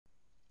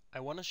I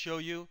want to show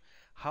you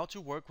how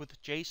to work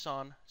with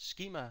JSON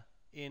Schema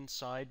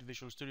inside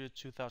Visual Studio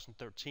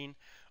 2013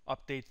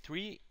 Update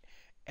 3,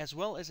 as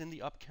well as in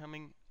the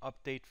upcoming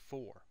Update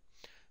 4.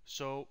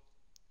 So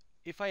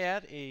if I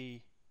add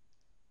a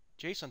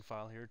JSON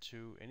file here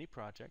to any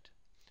project,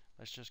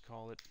 let's just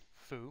call it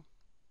foo,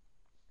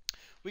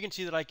 we can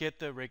see that I get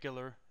the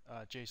regular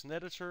JSON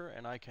Editor,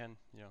 and I can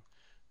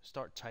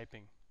start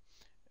typing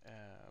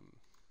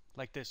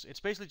like this. It's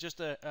basically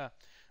just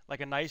like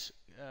a nice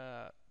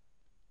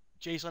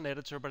JSON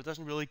editor, but it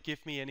doesn't really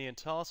give me any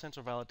IntelliSense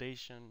or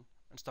validation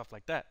and stuff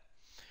like that.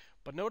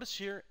 But notice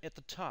here at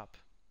the top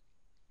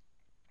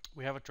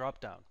we have a drop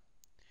down,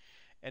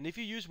 and if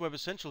you use Web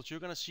Essentials, you're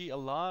going to see a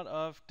lot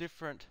of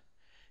different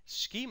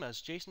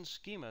schemas, JSON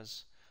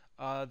schemas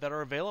that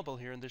are available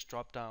here in this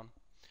drop down.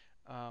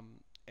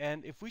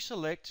 And if we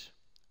select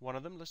one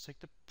of them, let's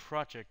take the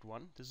project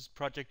one. This is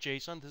Project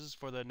JSON. This is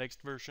for the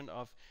next version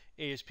of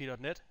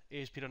ASP.NET,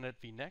 ASP.NET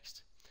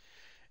vNext.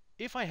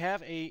 If I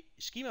have a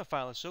schema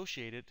file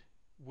associated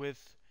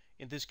with,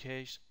 in this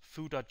case,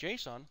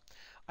 foo.json,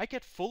 I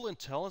get full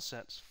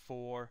IntelliSense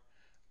for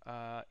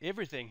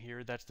everything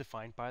here that's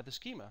defined by the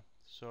schema.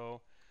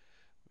 So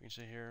we can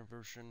say here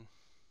version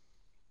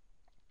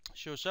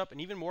shows up,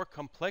 and even more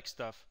complex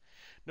stuff.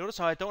 Notice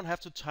how I don't have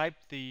to type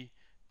the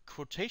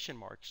quotation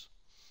marks.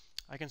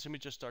 I can simply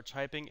just start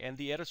typing, and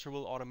the editor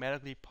will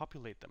automatically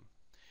populate them.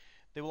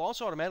 They will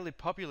also automatically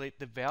populate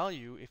the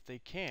value if they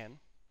can,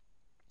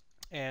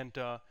 and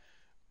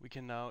we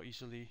can now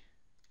easily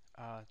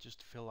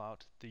just fill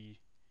out the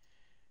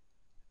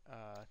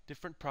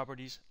different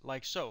properties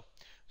like so.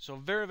 So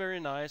very, very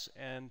nice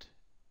and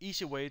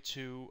easy way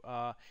to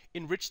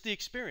enrich the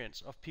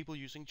experience of people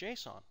using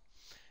JSON.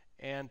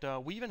 And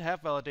we even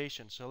have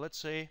validation. So let's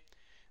say,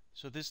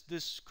 so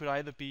this could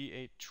either be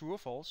a true or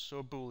false, so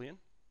a Boolean.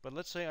 But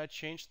let's say I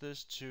change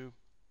this to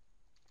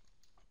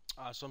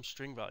some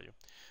string value.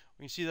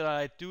 We can see that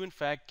I do in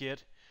fact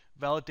get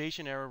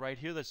validation error right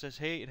here that says,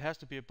 hey, it has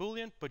to be a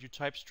Boolean, but you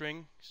type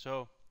string,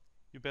 so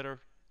you better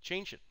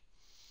change it.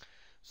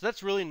 So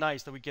that's really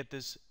nice that we get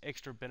this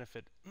extra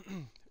benefit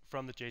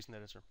from the JSON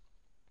editor.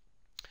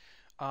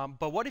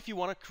 But what if you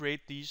want to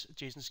create these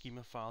JSON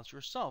schema files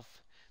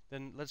yourself?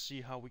 Then let's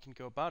see how we can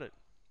go about it.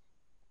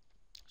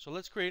 So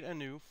let's create a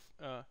new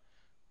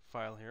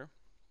file here.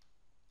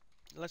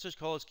 Let's just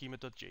call it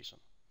schema.json.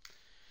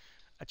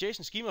 A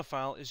JSON schema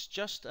file is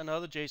just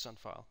another JSON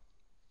file,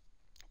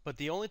 but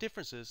the only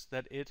difference is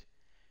that it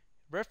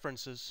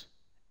references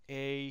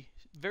a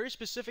very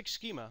specific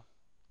schema,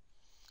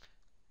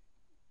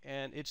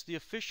 and it's the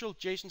official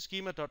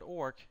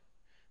JSONschema.org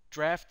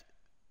draft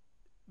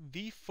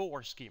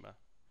v4 schema.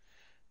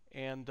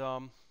 And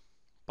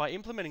by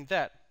implementing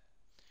that,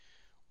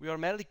 we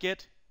automatically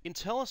get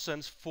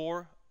IntelliSense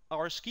for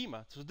our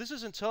schema. So this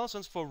is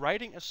IntelliSense for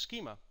writing a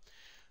schema.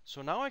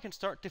 So now I can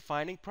start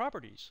defining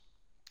properties.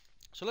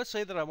 So let's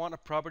say that I want a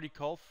property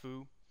called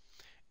foo,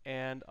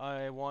 and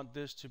I want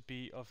this to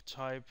be of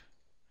type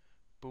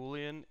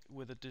Boolean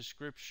with a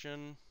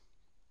description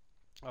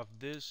of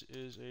this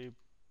is a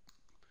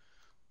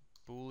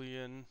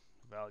Boolean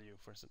value,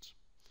 for instance.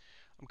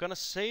 I'm going to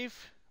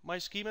save my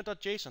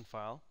schema.json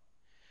file,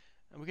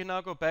 and we can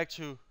now go back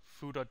to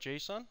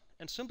foo.json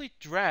and simply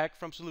drag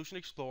from Solution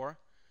Explorer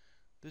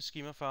this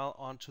schema file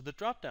onto the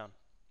dropdown.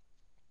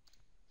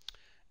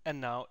 And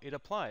now it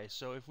applies.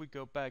 So if we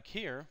go back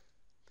here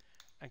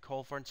and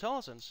call for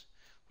IntelliSense,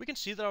 we can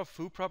see that our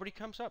foo property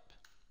comes up.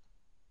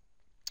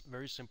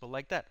 Very simple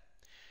like that.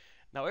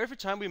 Now every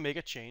time we make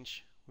a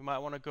change, we might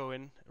want to go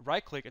in,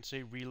 right click and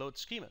say reload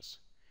schemas.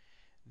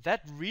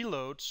 That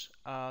reloads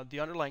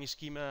the underlying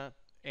schema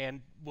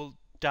and will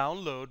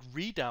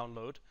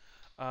re-download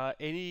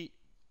any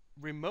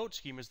remote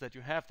schemas that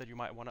you have that you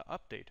might want to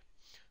update.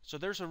 So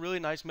there's a really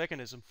nice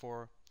mechanism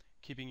for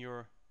keeping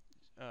your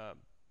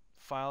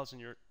files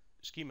and your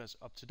schemas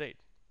up to date.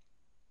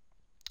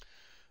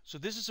 So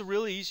this is a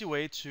really easy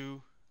way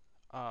to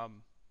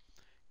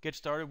get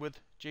started with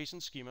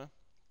JSON schema.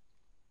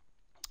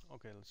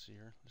 Okay, let's see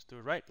here. Let's do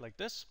it right like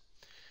this.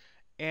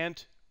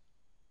 And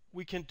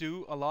we can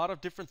do a lot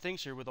of different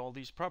things here with all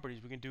these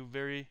properties. We can do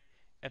very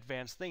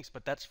advanced things,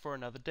 but that's for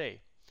another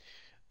day.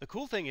 The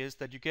cool thing is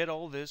that you get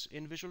all this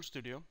in Visual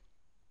Studio,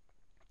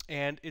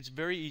 and it's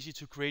very easy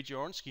to create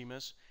your own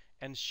schemas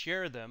and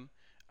share them,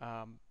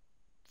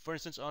 for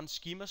instance, on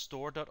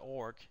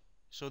schemastore.org,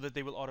 so that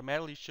they will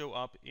automatically show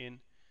up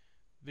in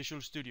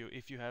Visual Studio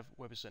if you have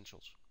Web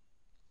Essentials.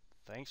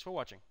 Thanks for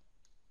watching.